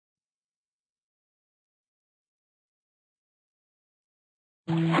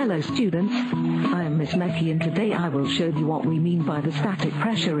Hello students, I am Miss Mackey and today I will show you what we mean by the static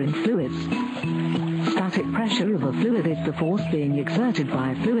pressure in fluids. Static pressure of a fluid is the force being exerted by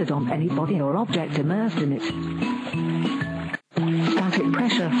a fluid on any body or object immersed in it. Static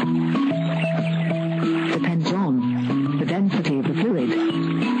pressure depends on the density of the fluid,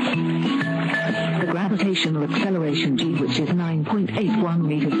 the gravitational acceleration g, which is 9.81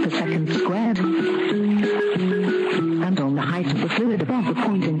 meters per second squared, and on the height of the fluid above the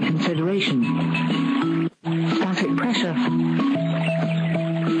point in consideration. Static pressure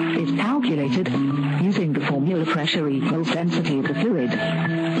is calculated using the formula pressure equals density of the fluid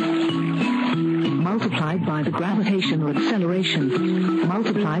multiplied by the gravitational acceleration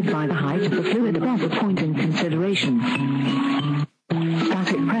multiplied by the height of the fluid above the point in consideration.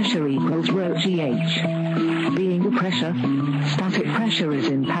 Static pressure equals rho gh. Being the pressure, static pressure is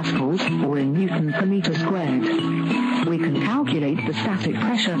in pascals or in Newton per meter squared. We can calculate the static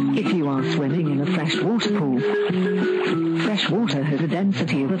pressure if you are swimming in a freshwater pool. Fresh water has a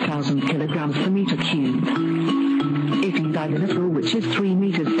density of 1,000 kilograms per meter cubed. If you dive in a pool which is 3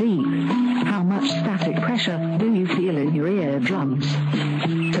 meters deep, how much static pressure do you feel in your eardrums?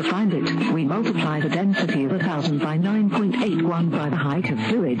 To find it, we multiply the density of 1,000 by 9.81 by the height of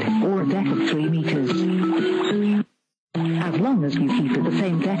fluid, or a depth of 3 meters. As long as you keep at the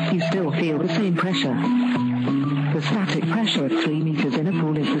same depth, you still feel the same pressure. The static pressure at 3 meters in a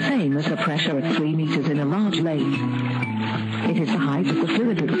pool is the same as the pressure at 3 meters in a large lake. It is the height of the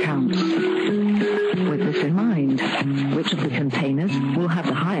fluid that counts. With this in mind, which of the containers will have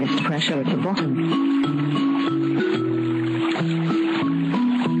the highest pressure at the bottom?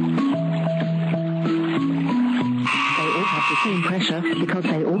 They all have the same pressure because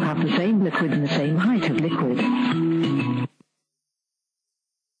they all have the same liquid and the same height of liquid.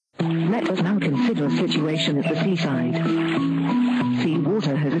 Let us now consider a situation at the seaside. Sea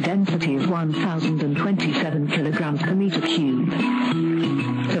water has a density of 1,027 kilograms per meter cubed.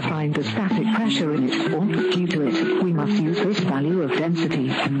 To find the static pressure in it, or due to it, we must use this value of density.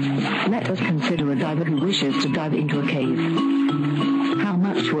 Let us consider a diver who wishes to dive into a cave. How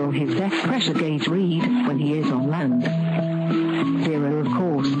much will his depth pressure gauge read when he is on land? 0, of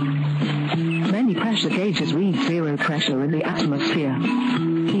course. Many pressure gauges read 0 pressure in the atmosphere.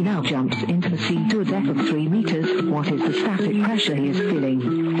 He now jumps into the sea to a depth of 3 meters. What is the static pressure he is feeling?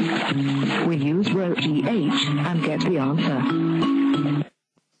 We use rho gh and get the answer.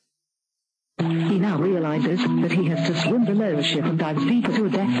 He now realizes that he has to swim below the ship and dive deeper to a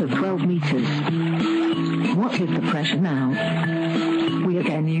depth of 12 meters. What is the pressure now? We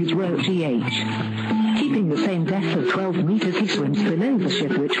again use rho gh. Keeping the same depth of 12 meters, he swims below the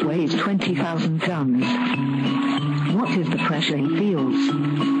ship, which weighs 20,000 tons. What is the pressure he feels?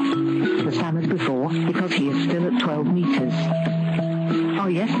 The same as before, because he is still at 12 meters. Oh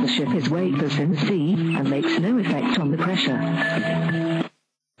yes, the ship is weightless in the sea, and makes no effect on the pressure.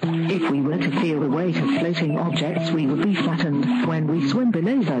 If we were to feel the weight of floating objects, we would be flattened when we swim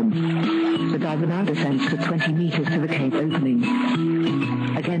below them. The diver now descends to 20 meters to the cave opening.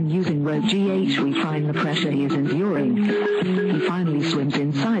 Again, using rho gh, we find the pressure he is enduring. He finally swims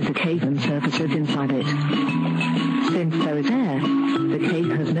inside the cave and surfaces inside it. Since there is air, the cave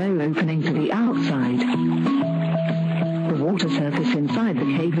has no opening to the outside. The water surface inside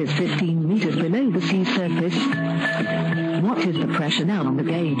the cave is 15 meters below the sea surface. What is the pressure now on the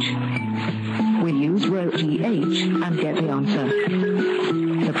gauge? We use rho gh and get the answer.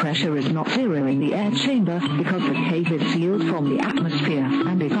 The pressure is not 0 in the air chamber because the cave is sealed from the atmosphere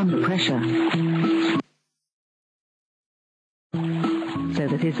and is under pressure. So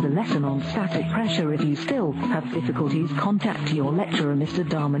that is the lesson on static pressure. If you still have difficulties, contact your lecturer Mr.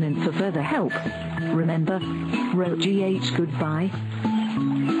 Darmanin for further help. Remember, rho gh, goodbye.